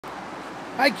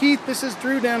Hi Keith, this is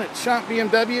Drew down at Shop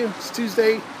BMW. It's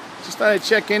Tuesday. Just thought I'd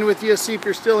check in with you, see if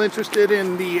you're still interested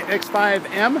in the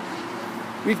X5M.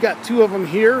 We've got two of them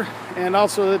here, and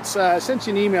also I sent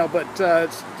you an email, but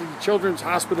it's the Children's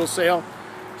Hospital sale.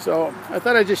 So I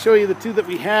thought I'd just show you the two that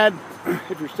we had.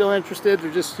 If you're still interested,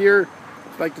 they're just here.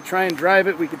 If you'd like to try and drive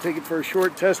it, we could take it for a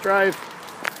short test drive.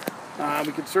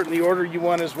 We could certainly order you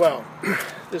one as well.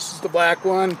 This is the black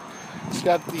one. It's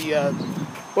got the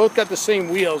both got the same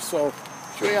wheels, so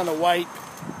show you on the white.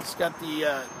 It's got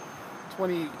the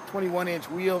 21-inch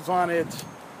wheels on it.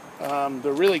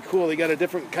 They're really cool. They got a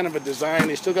different kind of a design.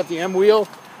 They still got the M wheel,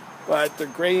 but they're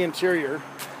gray interior.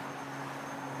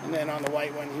 And then on the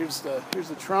white one, here's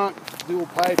the trunk, dual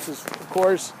pipes. Of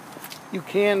course, you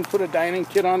can put a dining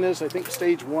kit on this. I think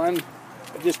stage 1.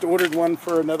 I just ordered one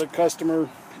for another customer,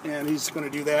 and he's going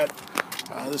to do that.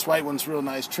 This white one's real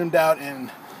nice, trimmed out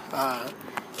in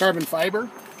carbon fiber.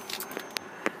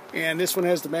 And this one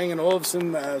has the Bang &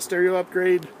 Olufsen stereo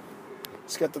upgrade.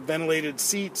 It's got the ventilated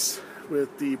seats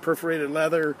with the perforated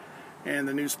leather and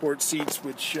the new sports seats,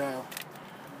 which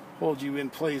hold you in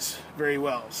place very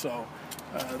well. So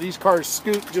these cars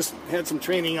scoot. Just had some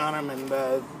training on them, and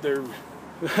they're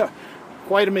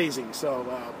quite amazing. So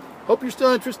hope you're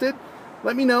still interested.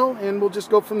 Let me know, and we'll just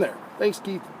go from there. Thanks,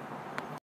 Keith.